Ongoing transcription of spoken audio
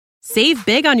Save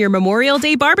big on your Memorial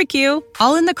Day barbecue,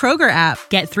 all in the Kroger app.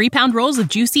 Get 3-pound rolls of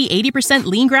juicy 80%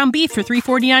 lean ground beef for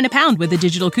 $3.49 a pound with a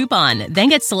digital coupon. Then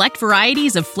get select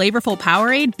varieties of flavorful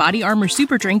Powerade, Body Armor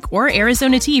Super Drink, or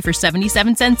Arizona tea for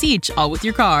 77 cents each, all with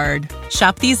your card.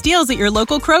 Shop these deals at your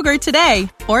local Kroger today,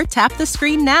 or tap the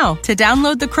screen now to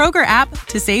download the Kroger app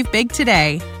to save big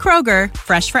today. Kroger,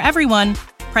 fresh for everyone.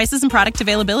 Prices and product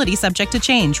availability subject to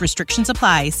change. Restrictions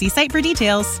apply. See site for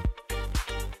details.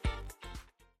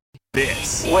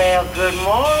 This. Well, good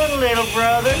morning, little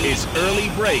brother. Is Early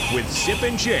Break with Zip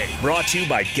and Jay, brought to you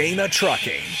by Gaina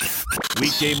Trucking.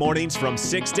 Weekday mornings from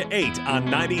 6 to 8 on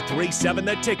 93.7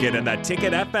 The Ticket and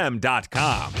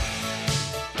theticketfm.com.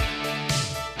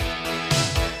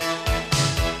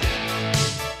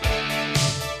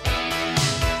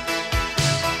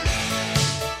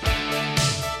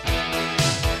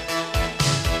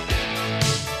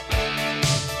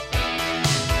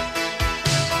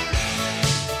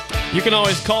 You can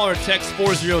always call or text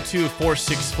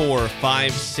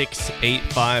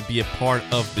 402-464-5685. Be a part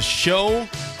of the show.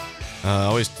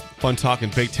 Always fun talking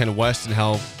Big Ten West and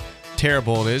how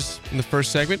terrible it is in the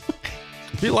first segment.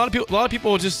 A lot of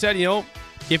people just said,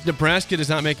 if Nebraska does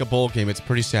not make a bowl game, it's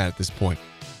pretty sad at this point.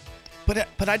 But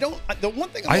I don't. The one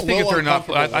thing I think if they're not,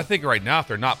 I think right now if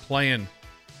they're not playing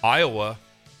Iowa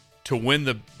to win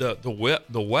the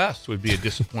West would be a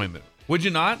disappointment. Would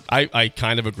you not? I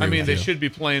kind of agree. I mean, with they you. should be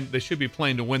playing. They should be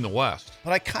playing to win the West.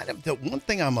 But the one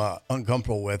thing I'm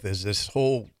uncomfortable with is this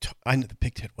whole. I know the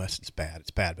Big Ten West is bad.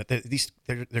 It's bad, but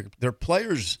they're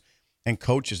players and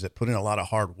coaches that put in a lot of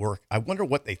hard work. I wonder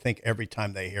what they think every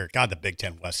time they hear, "God, the Big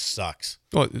Ten West sucks."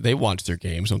 Well, they watch their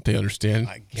games, don't they? Understand?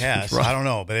 I guess I don't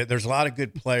know, but there's a lot of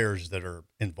good players that are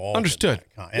involved. Understood.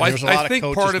 And there's a lot think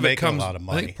of coaches part of it making comes. a lot of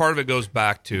money. I think part of it goes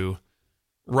back to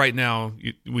right now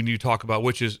when you talk about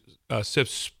which is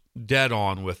SIP's dead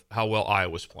on with how well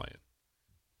Iowa's playing,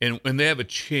 and they have a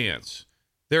chance.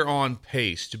 They're on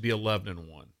pace to be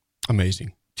 11-1,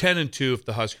 Amazing. 10-2 if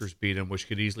the Huskers beat them, which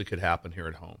could happen here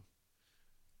at home.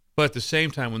 But at the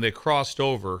same time, when they crossed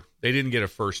over, they didn't get a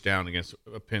first down against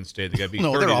Penn State. They got beat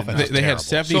 30-9. They had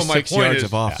 76 yards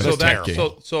of offense.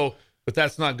 But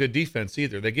that's not good defense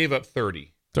either. They gave up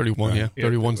 30. 31, yeah.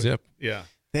 31 zip. Yeah.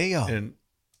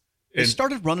 They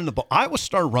started running the ball. Iowa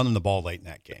started running the ball late in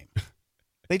that game.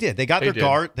 They did. They got their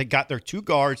guard. They got their two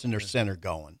guards and their center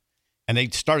going, and they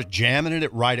started jamming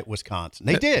it right at Wisconsin.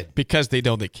 They did because they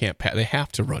know they can't pass. They have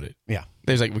to run it. Yeah.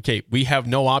 They're like, okay, we have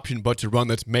no option but to run.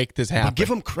 Let's make this happen. But give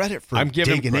them credit for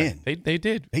digging in. They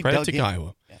did. Credit to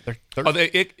Iowa. Yeah,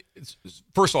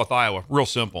 first off, Iowa, real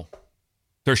simple.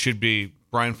 There should be,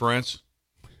 Brian Ferentz,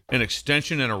 an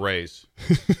extension and a raise.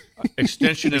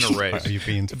 Extension and a raise. Are you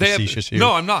being facetious here?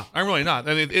 No, I'm not. I'm really not.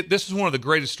 I mean, this is one of the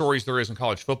greatest stories there is in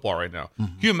college football right now. Mm-hmm.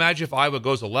 Can you imagine if Iowa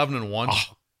goes 11-1?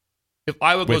 Oh. If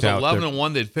Iowa goes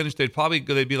 11-1, they'd finish. They'd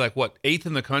be like what, 8th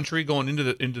in the country going into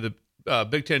the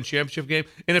Big Ten championship game.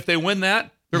 And if they win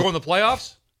that, they're going to the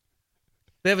playoffs.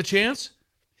 They have a chance.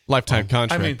 Lifetime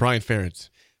contract. Brian Ferentz.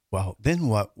 Well, then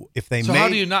what if they? So how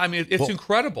do you not? I mean, it's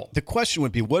incredible. The question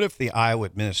would be, what if the Iowa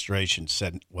administration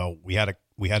said, "Well, we had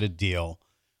a deal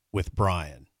with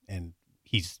Brian, and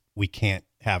we can't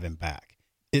have him back."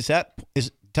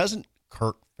 Doesn't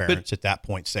Kirk Ferentz at that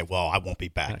point say, "Well, I won't be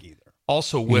back either"?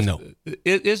 Also, isn't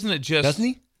it just? Doesn't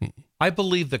he? I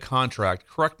believe the contract.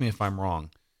 Correct me if I'm wrong.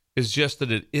 Is just that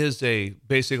it is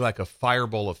basically like a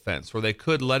fireball offense where they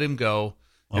could let him go,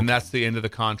 and that's the end of the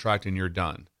contract, and you're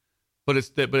done. But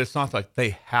it's not like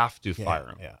they have to fire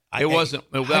him. Yeah. It wasn't.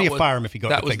 How do you fire him if they go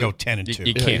 10-2?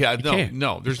 You can't.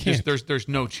 No. There's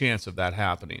no chance of that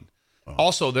happening. Oh.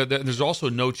 Also, there's also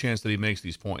no chance that he makes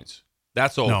these points.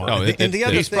 That's over. No, and the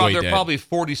other thing, they're probably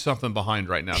 40 something behind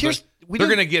right now. They're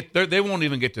going to get. They won't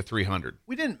even get to 300.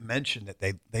 We didn't mention that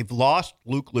they've lost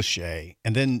Luke Lachey,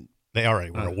 and then they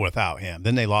already were without him.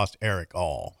 Then they lost Eric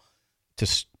All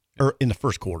in the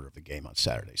first quarter of the game on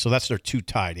Saturday. So that's their two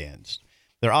tight ends.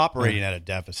 They're operating at a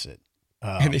deficit.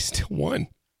 And they still won.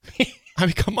 I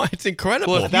mean, come on. It's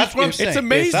incredible. Well, that's what I'm saying. It's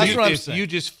amazing. That's what I'm saying. You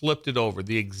just flipped it over.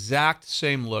 The exact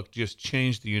same look, just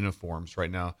changed the uniforms right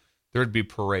now. There'd be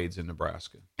parades in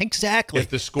Nebraska. Exactly.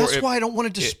 That's why I don't want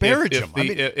to disparage them.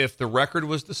 If the record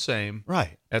was the same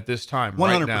at this time, 100%.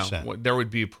 right now, there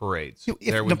would be parades.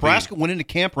 If Nebraska went into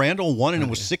Camp Randall and won and it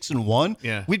was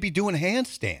 6-1, we'd be doing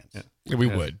handstands. Yeah, we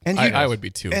would. And I would be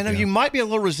too. And you might be a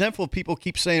little resentful if people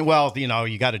keep saying, well,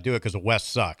 you got to do it because the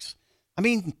West sucks. I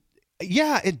mean,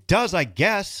 yeah, it does, I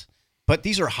guess. But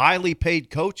these are highly paid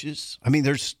coaches. I mean,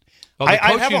 there's the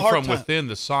coaching from within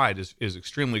the side is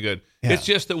extremely good. Yeah. It's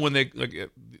just that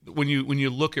when you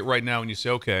look at right now and you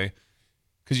say, okay,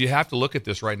 because you have to look at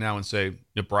this right now and say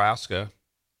Nebraska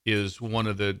is one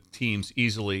of the teams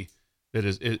easily that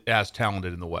is as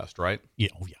talented in the West, right? Yeah,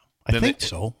 I think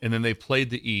so. And then they played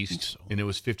the East, and it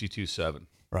was 52-7.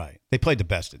 Right. They played the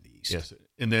best of the East. Yes.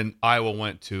 And then Iowa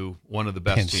went to one of the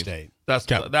best Penn teams. State.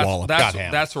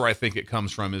 That's where I think it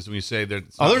comes from, is when you say that.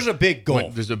 There's a big goal.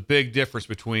 There's a big difference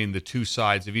between the two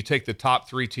sides. If you take the top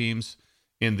 3 teams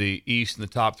in the East and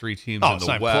the top 3 teams in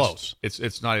the West, close.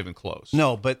 It's not even close.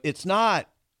 No, but it's not.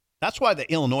 That's why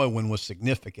the Illinois win was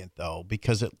significant, though,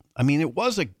 because it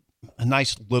was a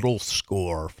nice little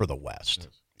score for the West.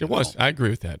 It was. I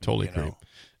agree with that. Totally agree.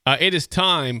 It is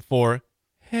time for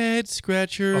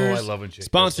Headscratchers. Oh, I love it.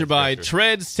 Sponsored by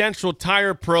Tredz Central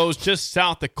Tire Pros, just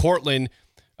south of Cortland.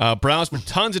 Browse for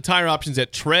tons of tire options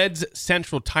at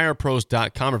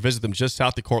TredsCentralTirePros.com or visit them just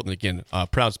south of Cortland. Again,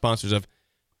 proud sponsors of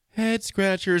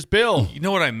Headscratchers. Bill, you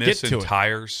know what I miss in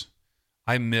tires?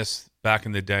 I miss back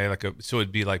in the day, so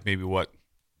it'd be like maybe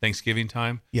Thanksgiving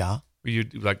time. Yeah. You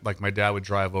like my dad would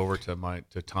drive over to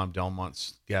Tom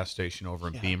Delmont's gas station over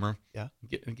in Beamer. Yeah.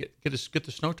 Get the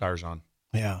snow tires on.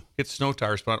 Yeah. Get snow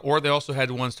tires put on. Or they also had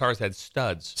tires that had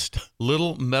studs,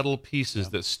 little metal pieces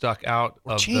that stuck out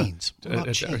or of chains.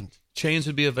 Chains. Chains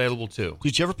would be available too.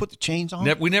 Did you ever put the chains on?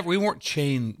 We weren't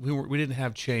chain. We didn't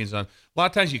have chains on. A lot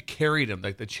of times you carried them.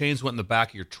 Like the chains went in the back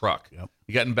of your truck. Yep.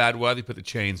 You got in bad weather, you put the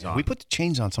chains on. We put the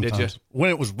chains on sometimes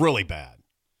when it was really bad.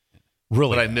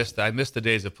 Really, but bad. I missed the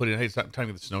days of putting. Hey, it's time to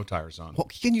get the snow tires on. Well,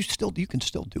 you can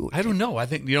still do it. I don't know. I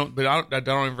think you don't. But I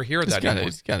don't ever hear that anymore.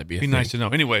 It's got to be. Nice to know.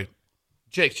 Anyway,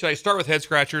 Jake, should I start with head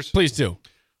scratchers? Please do.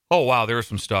 Oh wow, there's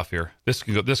some stuff here. This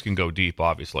can go deep.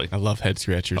 Obviously, I love head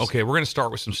scratchers. Okay, we're going to start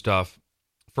with some stuff.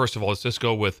 First of all, let's just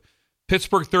go with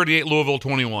Pittsburgh 38, Louisville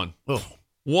 21.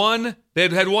 Oh. They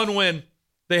had one win.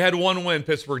 They had one win.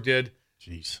 Pittsburgh did.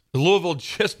 Jeez. Louisville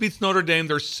just beats Notre Dame.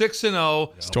 They're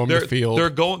 6-0. Storm the field.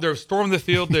 They're storming the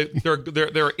field.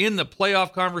 They're in the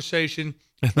playoff conversation,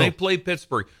 and they play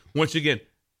Pittsburgh. Once again,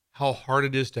 how hard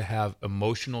it is to have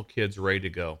emotional kids ready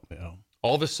to go. Yeah.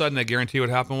 All of a sudden, I guarantee what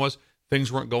happened was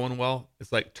things weren't going well.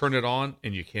 It's like turn it on,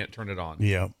 and you can't turn it on.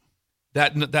 Yeah.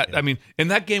 I mean,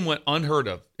 and that game went unheard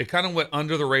of. It kind of went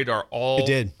under the radar. It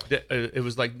did. It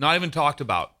was like not even talked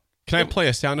about. Can I play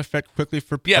a sound effect quickly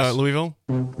for Louisville?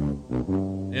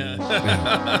 Yeah.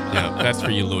 Yeah, that's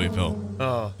for you, Louisville.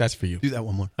 Oh, that's for you. Do that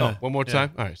one more. One more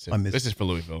time. All right, so this is for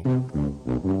Louisville.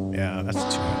 Yeah, that's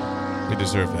too bad. They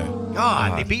deserve that.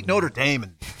 God, they beat Notre Dame.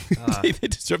 And they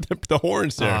deserve the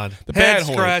horns there. God. The bad Head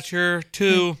horns. scratcher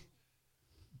 2.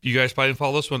 You guys probably didn't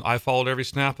follow this one. I followed every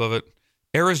snap of it.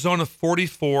 Arizona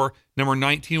 44, number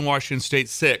 19 Washington State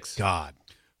 6. God.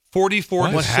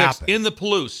 44-6 in the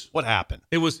Palouse. What happened?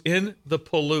 It was in the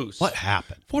Palouse. What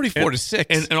happened?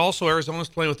 44-6. And also Arizona's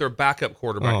playing with their backup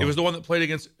quarterback. Oh. It was the one that played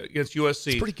against USC.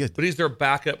 It's pretty good. But he's their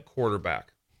backup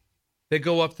quarterback. They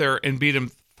go up there and beat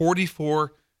him 44-6.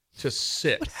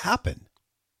 What happened?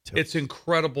 It's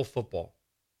incredible football.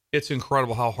 It's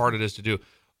incredible how hard it is to do.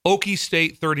 Okie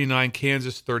State 39,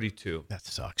 Kansas 32. That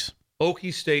sucks.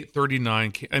 Okie State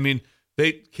 39. I mean,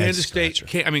 Kansas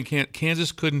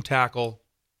couldn't tackle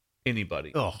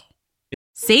anybody. Oh.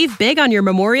 Save big on your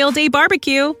Memorial Day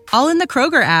barbecue, all in the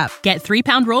Kroger app. Get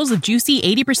 3-pound rolls of juicy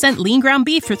 80% lean ground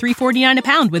beef for $3.49 a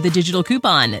pound with a digital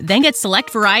coupon. Then get select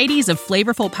varieties of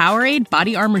flavorful Powerade,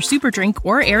 Body Armor Super Drink,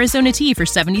 or Arizona tea for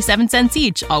 77 cents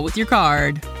each, all with your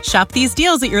card. Shop these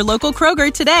deals at your local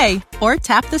Kroger today, or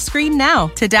tap the screen now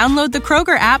to download the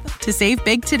Kroger app to save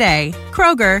big today.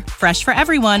 Kroger, fresh for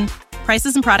everyone.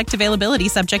 Prices and product availability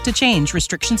subject to change.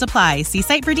 Restrictions apply. See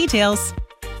site for details.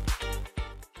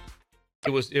 It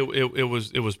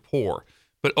was poor,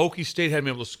 but Okie State hadn't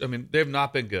been able to. I mean, they have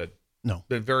not been good. No,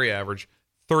 been very average.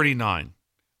 39,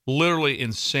 literally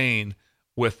insane.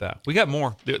 With that, we got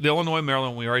more. The Illinois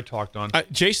Maryland we already talked on.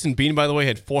 Jason Bean, by the way,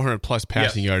 had 400 plus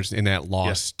passing yards in that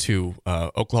loss to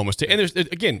Oklahoma State. And there's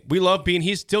again, we love Bean.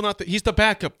 He's still not. He's the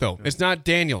backup though. It's not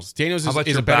Daniels. Daniels is a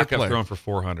better backup player. throwing for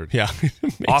 400. Yeah,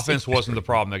 offense wasn't the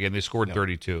problem. Again, they scored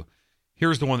 32.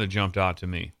 Here's the one that jumped out to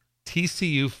me.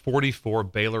 TCU 44,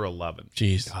 Baylor 11.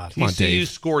 Jeez. God. Come on, TCU Dave.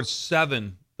 scored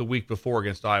 7 the week before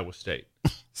against Iowa State.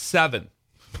 7.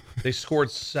 They scored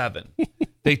 7.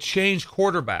 They changed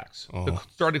quarterbacks. The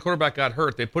starting quarterback got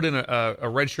hurt. They put in a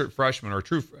redshirt freshman or a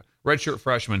true redshirt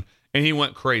freshman, and he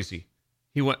went crazy.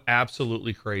 He went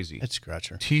absolutely crazy. Head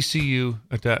scratcher. TCU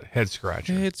at that head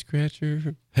scratcher. Head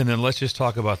scratcher. And then let's just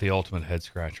talk about the ultimate head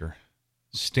scratcher.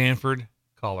 Stanford,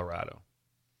 Colorado.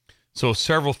 So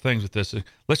several things with this.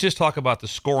 Let's just talk about the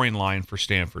scoring line for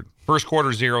Stanford. First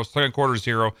quarter 0, second quarter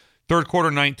 0, third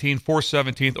quarter 19, fourth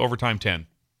 17th, overtime 10.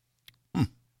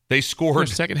 They scored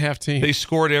second half team. They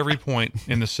scored every point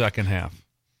in the second half.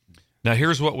 Now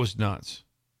here's what was nuts.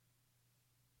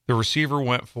 The receiver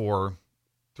went for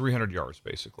 300 yards,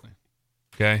 basically.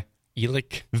 Okay?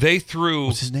 Elick. They threw...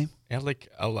 What's his name? Elick,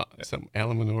 some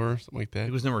Alamanor, something like that.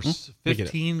 He was number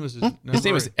 15. Was his, number? His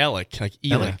name was Elick, like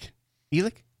Elick.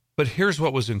 Elick? But here's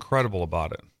what was incredible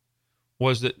about it,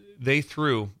 was that they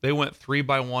went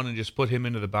 3-by-1 and just put him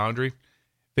into the boundary.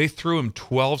 They threw him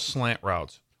 12 slant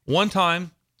routes. One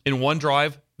time, in one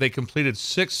drive, they completed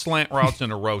 6 slant routes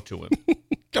in a row to him.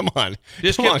 Come on.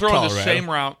 Just Come kept on, throwing Colorado. the same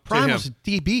route Prime to him. was a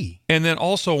DB. And then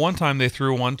also one time they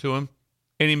threw one to him,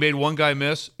 and he made one guy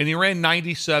miss, and he ran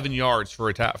 97 yards for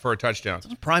a touchdown.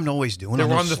 Doesn't Prime always doing They on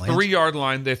were those on the slants? 3-yard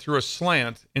line. They threw a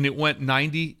slant, and it went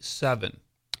 97.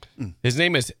 His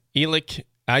name is Elick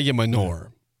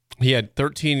Ayamanor. He had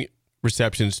 13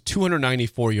 receptions,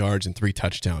 294 yards, and 3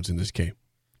 touchdowns in this game.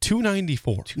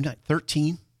 294.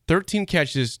 13? 13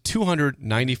 catches,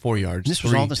 294 yards. This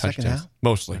was 3 all in the second touchdowns. half?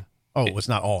 Mostly. Oh, it was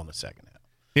not all in the second half.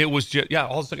 It was just,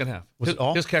 all second half. Was it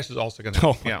all? His catches all second half.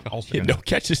 Oh, my Yeah, God. all He had second no half.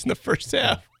 catches in the first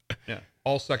half. Yeah,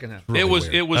 all second half. Really it was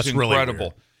weird. That's really incredible.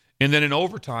 weird. And then in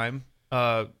overtime,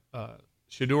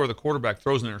 Shador, the quarterback,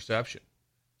 throws an interception.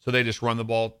 So they just run the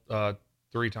ball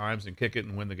 3 times and kick it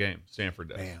and win the game. Stanford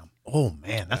does. Damn. Oh,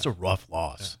 man, that's a rough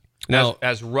loss. Now,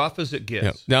 As rough as it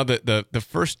gets. yeah, now the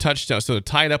first touchdown, so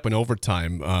tied up in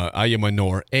overtime,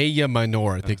 Ayamanor,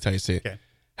 I think that's how you say it, Okay.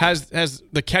 has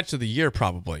the catch of the year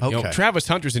probably. You know, Okay. Travis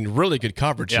Hunter's in really good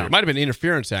coverage here. Yeah. It might have been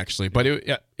interference actually, but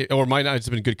or might not have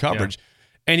been good coverage.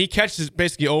 And he catches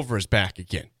basically over his back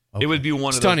again. It would be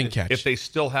one Stunning of those. catch. If they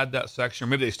still had that section, or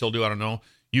maybe they still do, I don't know.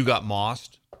 You got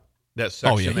mossed. That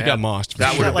section. Oh, yeah, he they got had, mossed for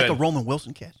That sure. would That have like been, a Roman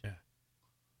Wilson catch?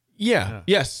 Yeah.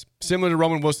 Yes. Similar to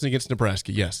Roman Wilson against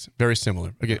Nebraska. Yes. Very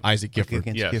similar. Again, Isaac Gifford.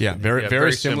 against Yeah. Gifford. Yeah.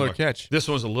 Very similar catch. This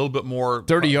one was a little bit more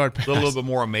 30-yard a little pass. bit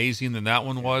more amazing than that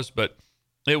one was, but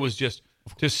it was just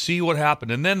to see what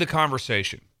happened, and then the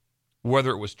conversation,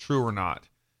 whether it was true or not,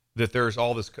 that there's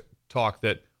all this talk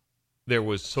that there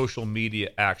was social media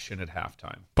action at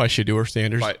halftime By Shador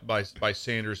Sanders. by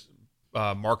Sanders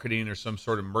marketing or some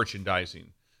sort of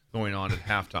merchandising going on at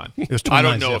halftime. It was I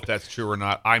don't know 29-0. if that's true or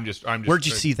not. I'm just. Where'd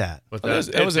you see that? But That was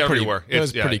it's a pretty, everywhere. It was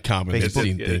It's- pretty common. Facebook. It's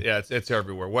seen thing. it's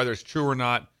everywhere. Whether it's true or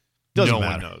not, Doesn't no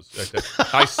matter. one knows.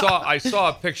 I saw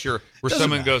a picture where Doesn't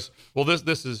someone matter. goes, "Well,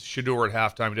 this is Shador at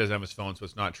halftime. He doesn't have his phone, so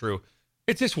it's not true."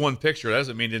 It's just one picture. That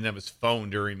doesn't mean he didn't have his phone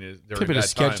during Could that have been a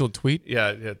scheduled time. tweet.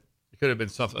 Yeah, it could have been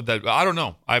something that I don't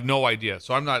know. I have no idea.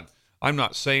 So I'm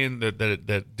not saying that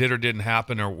did or didn't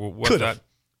happen or what Could've. that.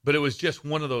 But it was just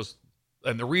one of those.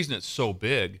 And the reason it's so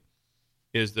big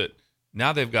is that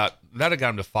now that got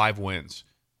them to 5 wins.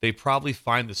 They probably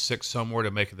find the 6th somewhere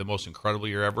to make it the most incredible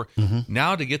year ever. Mm-hmm.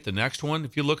 Now to get the next one,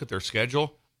 if you look at their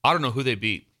schedule, I don't know who they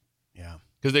beat. Yeah.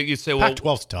 Because you'd say, well,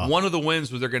 Pac-12's tough. one of the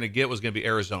wins they're going to get was going to be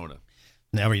Arizona.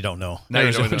 Now you don't know. Now you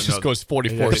Arizona don't just know. goes 44-6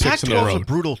 The in a Pac-12 is a row.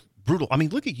 brutal. I mean,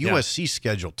 look at USC's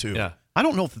schedule too. Yeah. I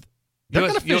don't know if they're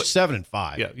going to finish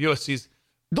 7-5. Yeah, USC's.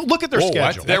 Look at their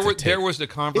schedule. There was the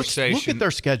conversation. Look at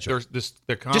their schedule.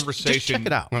 The conversation check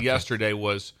it out. yesterday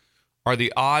was, are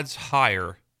the odds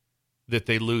higher that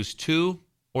they lose 2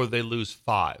 or they lose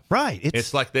 5? Right.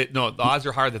 It's like the odds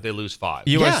are higher that they lose 5.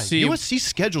 USC USC's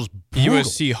schedule's brutal.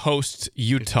 USC hosts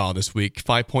Utah this week.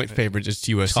 5-point favorites. It's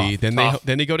USC. Tough.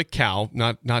 Then they go to Cal.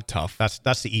 Not tough.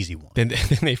 That's the easy one. Then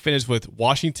they finish with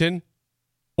Washington,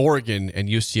 Oregon, and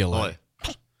UCLA.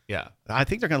 Yeah. I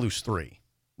think they're going to lose 3.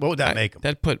 What would that make them?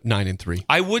 That put 9-3.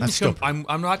 I wouldn't. That's still pretty-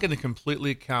 I'm not going to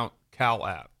completely count Cal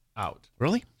out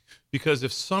Really? because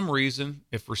if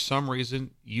for some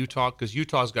reason because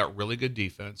Utah's got really good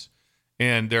defense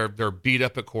and they're beat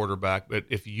up at quarterback, but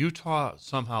if Utah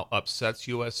somehow upsets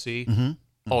USC,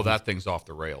 that thing's off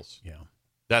the rails. Yeah.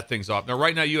 That thing's off. Now,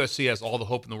 right now, USC has all the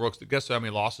hope in the world. Guess how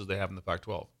many losses they have in the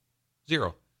Pac-12?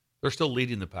 0. They're still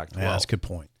leading the Pac-12. Yeah, that's a good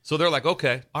point. So they're like,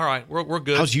 okay, all right, we're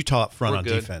good. How's Utah up front We're on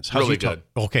good. defense? How's Really Utah? good.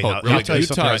 Okay, Oh, now, really I'll tell you good.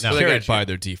 something Utah right is now. So they carried got by you.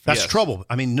 their defense. That's Yes. trouble.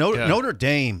 I mean, Yeah. Notre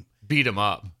Dame beat them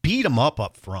up? beat them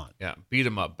up front. Yeah, beat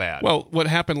them up bad. Well, what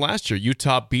happened last year?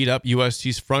 Utah beat up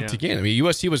USC's front Yeah. again. I mean,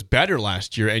 USC was better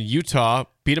last year, and Utah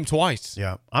beat them twice.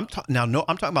 Yeah, I'm talking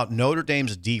about Notre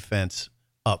Dame's defense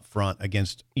up front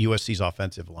against USC's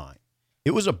offensive line.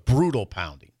 It was a brutal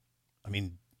pounding. I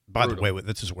mean, by the way,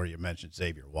 this is where you mentioned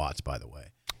Xavier Watts. By the way,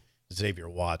 Xavier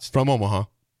Watts From Omaha.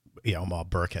 Yeah, Omaha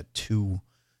Burke had two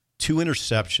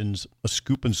interceptions, a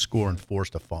scoop and score, and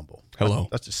forced a fumble. Hello.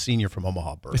 That's a senior from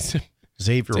Omaha Burke. It's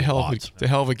Xavier Watts. a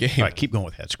hell of a game. All right, keep going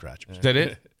with head scratchers. Is that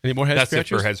it? Any more head That's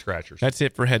scratchers? it for head scratchers. That's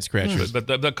it for head scratchers. But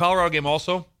the Colorado game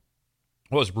also,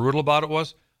 what was brutal about it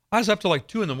was I was up to like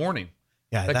 2 a.m.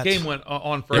 Yeah, That game went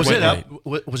on for Was a it minute. up?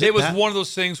 Was It was that? one of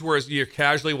those things where you're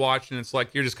casually watching. It's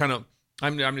like you're just kind of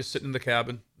I'm just sitting in the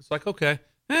cabin. It's like, okay,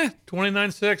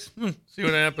 29-6. See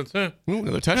what happens. Ooh,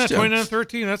 another touchdown.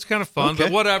 29-13. That's kind of fun, Okay.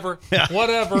 but whatever.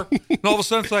 Whatever. And all of a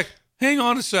sudden, it's like, hang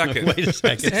on a second. Wait a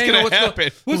second. Hang on,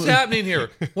 happen? what's happening here?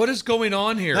 What is going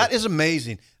on here? That is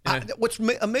amazing. Yeah. What's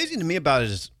amazing to me about it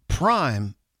is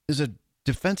Prime is a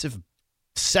defensive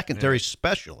secondary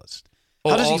specialist.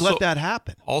 How does he let that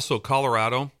happen? Also,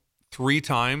 Colorado, 3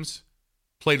 times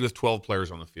played with 12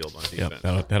 players on the field on defense.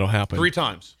 Yep, that'll happen. 3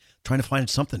 times. Trying to find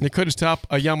something. They couldn't stop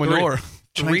a Yamanor.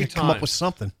 Trying to come up with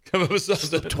something. Come up with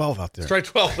something. 12 out there. Let's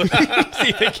try 12. See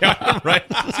if they count them right.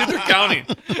 See if they're counting.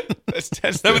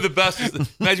 That That would be the best.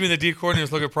 Imagine being the D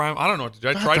coordinators look at Prime. I don't know what to do.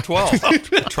 I tried 12.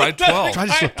 Try 12. Try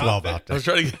to slip 12 out I there. was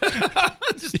trying to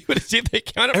get see if they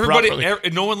count it everybody. properly.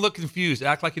 No one look confused.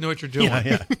 Act like you know what you're doing.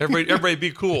 Yeah. Everybody,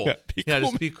 be cool. Be cool.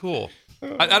 Just be cool.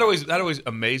 That always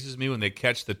amazes me when they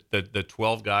catch the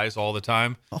 12 guys all the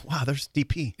time. Oh, wow, there's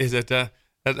DP. Is that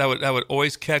that would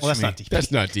always catch Well, that's me. not DP.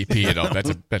 That's not DP at all. That's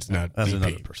not That's DP.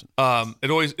 another person.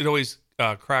 It always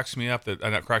cracks me up that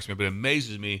not cracks me up, but it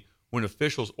amazes me when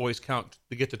officials always count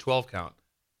to get to 12 count.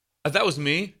 If that was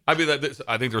me, I'd be like,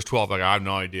 I think there's 12. Like, I have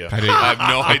no idea. I have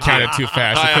no idea. counted too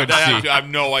fast. I couldn't see. I have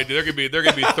no idea. There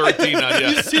could be 13 on you.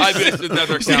 I'd be sitting there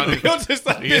counting. Just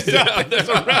like this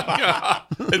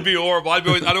It'd be horrible. I'd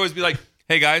always be like,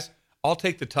 hey guys, I'll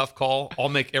take the tough call. I'll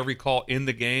make every call in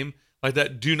the game like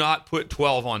that. Do not put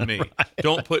 12 on me. Right.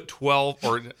 Don't put 12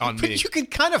 on me. But you can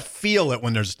kind of feel it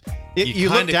when there's. You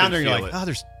look down there and you're like,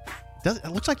 oh,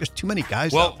 it looks like there's too many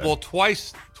guys out there. Well,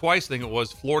 twice I think it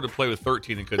was Florida played with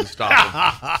 13 and couldn't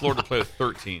stop them. Florida played with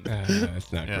 13.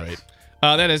 That's not great.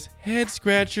 That is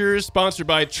Headscratchers, sponsored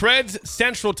by Tredz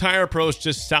Central Tire Pros,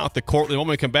 just south of Cortland. When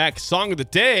we come back, Song of the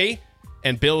Day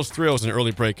and Bill's Thrills, an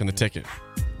early break on the ticket.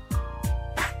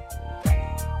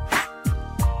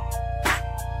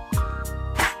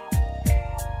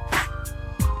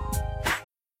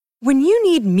 When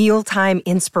you need mealtime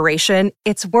inspiration,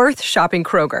 it's worth shopping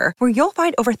Kroger, where you'll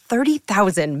find over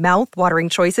 30,000 mouth-watering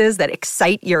choices that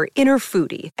excite your inner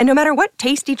foodie. And no matter what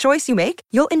tasty choice you make,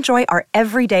 you'll enjoy our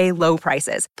everyday low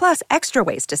prices, plus extra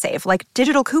ways to save, like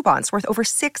digital coupons worth over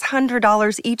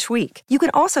 $600 each week. You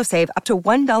can also save up to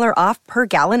 $1 off per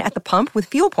gallon at the pump with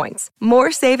fuel points.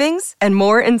 More savings and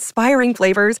more inspiring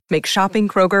flavors make shopping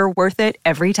Kroger worth it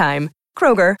every time.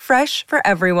 Kroger, fresh for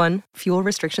everyone. Fuel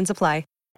restrictions apply.